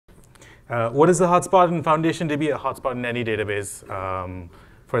What is a hotspot in FoundationDB? A hotspot in any database,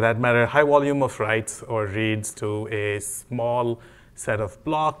 for that matter, high volume of writes or reads to a small set of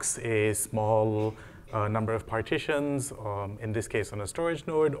blocks, a small number of partitions, in this case on a storage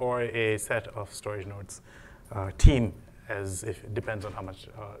node, or a set of storage nodes. Team, as if it depends on how much,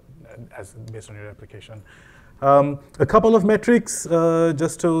 as based on your application. A couple of metrics,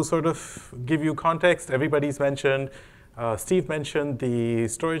 just to sort of give you context. Everybody's mentioned, Steve mentioned the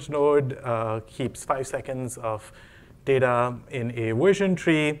storage node keeps 5 seconds of data in a version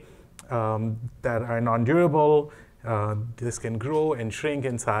tree that are non-durable. This can grow and shrink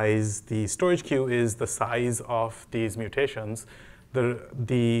in size. The storage queue is the size of these mutations.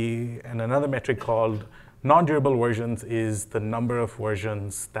 And another metric called non-durable versions is the number of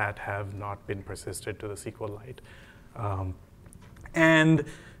versions that have not been persisted to the SQLite. And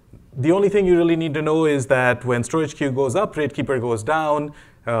the only thing you really need to know is that when storage queue goes up, RateKeeper goes down.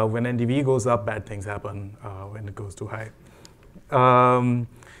 When NDB goes up, bad things happen when it goes too high.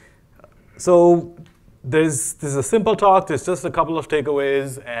 So this is a simple talk. There's just a couple of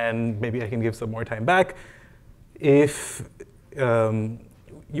takeaways, and maybe I can give some more time back. If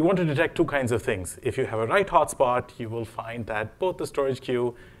you want to detect two kinds of things. If you have a write hotspot, you will find that both the storage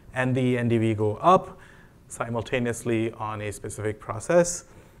queue and the NDB go up simultaneously on a specific process.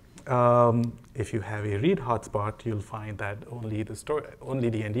 If you have a read hotspot, you'll find that only the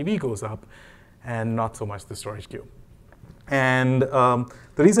NDB goes up and not so much the storage queue. And the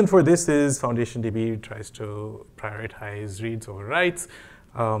reason for this is FoundationDB tries to prioritize reads over writes.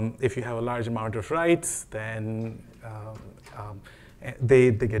 If you have a large amount of writes, then they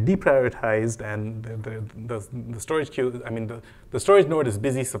get deprioritized, and the storage queue, the storage node is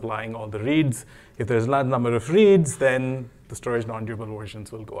busy supplying all the reads. If there's a large number of reads, then the storage non-durable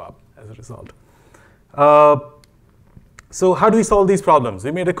versions will go up as a result. So how do we solve these problems?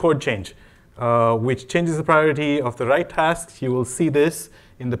 We made a code change, which changes the priority of the write tasks. You will see this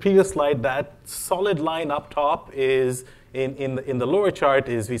in the previous slide. That solid line up top is, in the lower chart,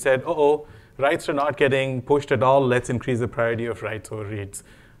 is we said, uh-oh, writes are not getting pushed at all. Let's increase the priority of writes over reads.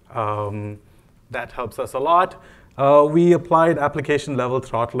 That helps us a lot. We applied application level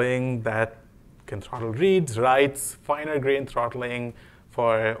throttling that can throttle reads, writes, finer grain throttling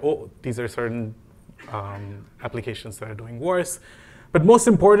for, these are certain applications that are doing worse. But most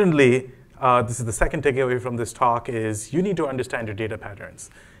importantly, this is the second takeaway from this talk, is you need to understand your data patterns.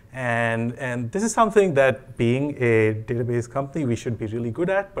 And this is something that, being a database company, we should be really good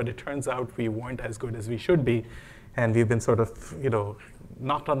at, but it turns out we weren't as good as we should be. And we've been sort of,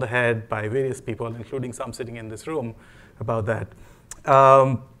 knocked on the head by various people, including some sitting in this room, about that.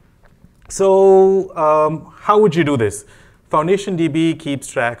 How would you do this? FoundationDB keeps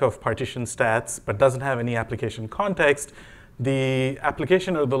track of partition stats, but doesn't have any application context. The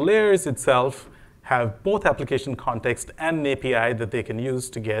application or the layers itself have both application context and an API that they can use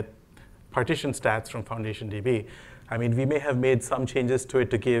to get partition stats from FoundationDB. We may have made some changes to it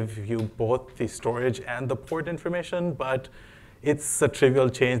to give you both the storage and the port information, but it's a trivial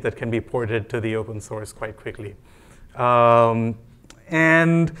change that can be ported to the open source quite quickly. So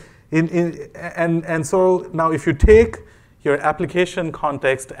now if you take your application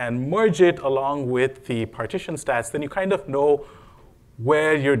context and merge it along with the partition stats, then you kind of know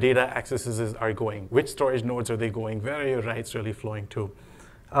where your data accesses are going, which storage nodes are they going, where are your writes really flowing to.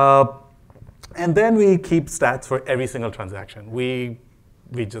 And then we keep stats for every single transaction. We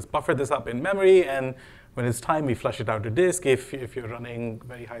just buffer this up in memory, and when it's time, we flush it out to disk. If you're running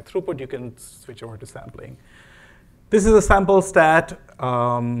very high throughput, you can switch over to sampling. This is a sample stat.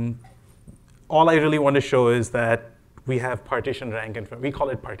 All I really want to show is that we have partition rank, and we call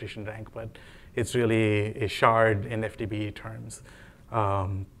it partition rank, but it's really a shard in FDB terms.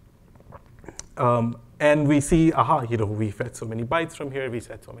 And we see, we fed so many bytes from here, we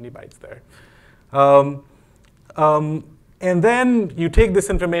set so many bytes there. And then you take this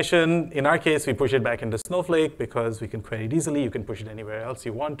information. In our case, we push it back into Snowflake because we can query it easily. You can push it anywhere else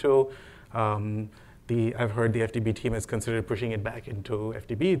you want to. I've heard the FDB team has considered pushing it back into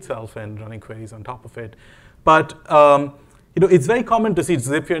FDB itself and running queries on top of it. But it's very common to see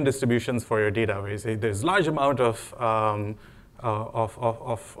Zipf distributions for your data, where you say there's a large amount of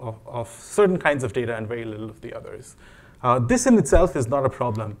certain kinds of data and very little of the others. This in itself is not a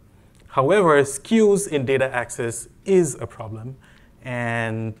problem. However, skews in data access is a problem.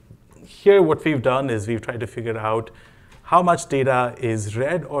 And here what we've done is we've tried to figure out how much data is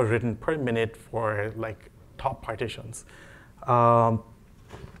read or written per minute for top partitions. And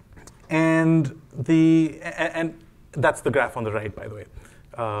that's the graph on the right, by the way.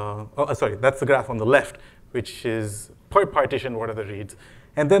 Sorry, that's the graph on the left, which is per partition, what are the reads.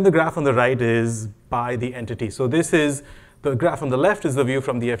 And then the graph on the right is by the entity. So this is, the graph on the left is the view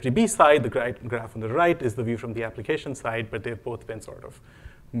from the FDB side, the graph on the right is the view from the application side, but they've both been sort of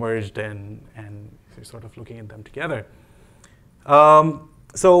merged and you're sort of looking at them together.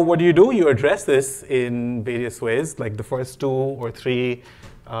 So what do? You address this in various ways, like the first 2 or 3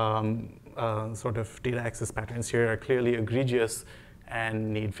 sort of data access patterns here are clearly egregious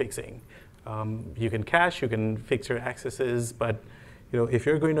and need fixing. You can cache, you can fix your accesses, but if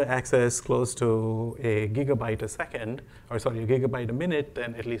you're going to access close to a gigabyte a second, or sorry, a gigabyte a minute,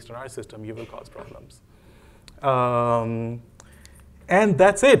 then at least in our system, you will cause problems. And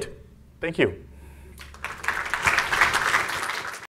that's it. Thank you.